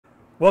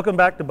Welcome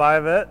back to Buy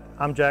a Vet.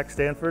 I'm Jack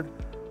Stanford.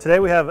 Today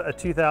we have a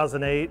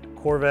 2008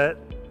 Corvette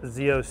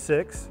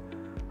Z06.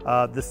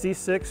 The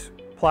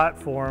C6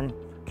 platform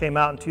came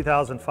out in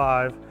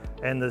 2005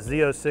 and the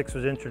Z06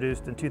 was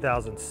introduced in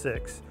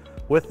 2006.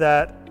 With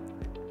that,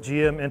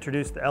 GM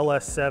introduced the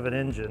LS7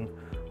 engine,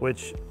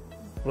 which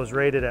was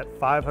rated at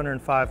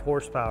 505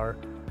 horsepower,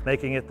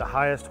 making it the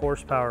highest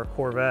horsepower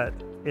Corvette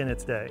in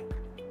its day.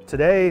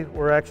 Today,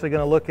 we're actually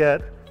going to look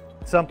at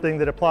something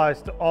that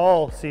applies to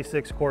all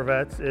C6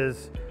 Corvettes.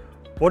 Is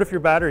what if your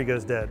battery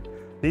goes dead?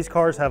 These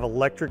cars have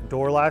electric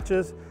door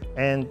latches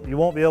and you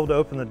won't be able to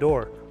open the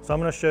door. So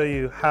I'm going to show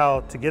you how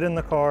to get in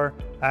the car,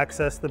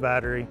 access the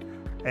battery,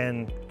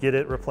 and get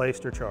it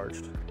replaced or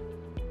charged.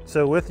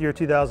 So with your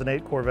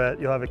 2008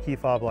 Corvette, you'll have a key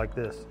fob like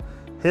this.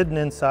 Hidden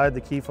inside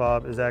the key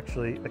fob is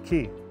actually a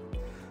key.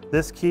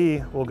 This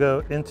key will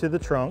go into the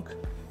trunk,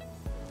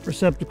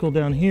 receptacle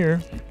down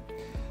here,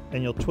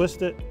 and you'll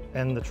twist it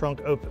and the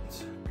trunk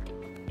opens.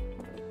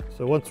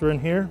 So once we're in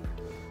here,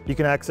 you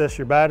can access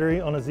your battery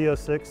on a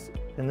Z06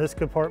 in this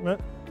compartment.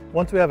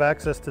 Once we have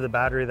access to the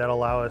battery, that'll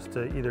allow us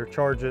to either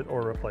charge it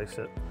or replace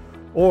it.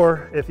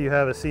 Or if you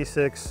have a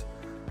C6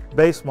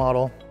 base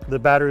model, the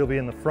battery will be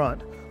in the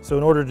front. So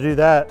in order to do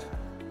that,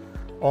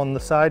 on the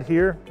side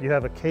here, you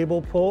have a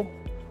cable pull.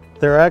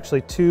 There are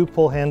actually two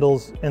pull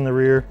handles in the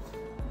rear.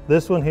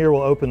 This one here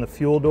will open the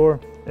fuel door,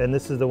 and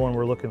this is the one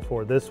we're looking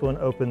for. This one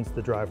opens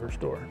the driver's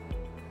door.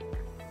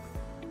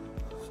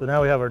 So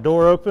now we have our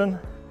door open,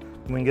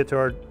 and we can get to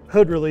our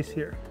hood release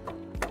here.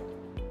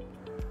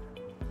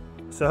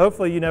 So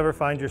hopefully you never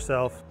find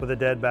yourself with a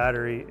dead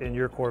battery in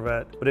your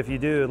Corvette, but if you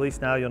do, at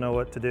least now you'll know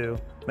what to do.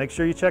 Make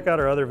sure you check out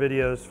our other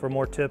videos for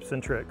more tips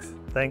and tricks.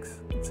 Thanks,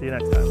 see you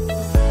next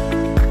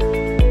time.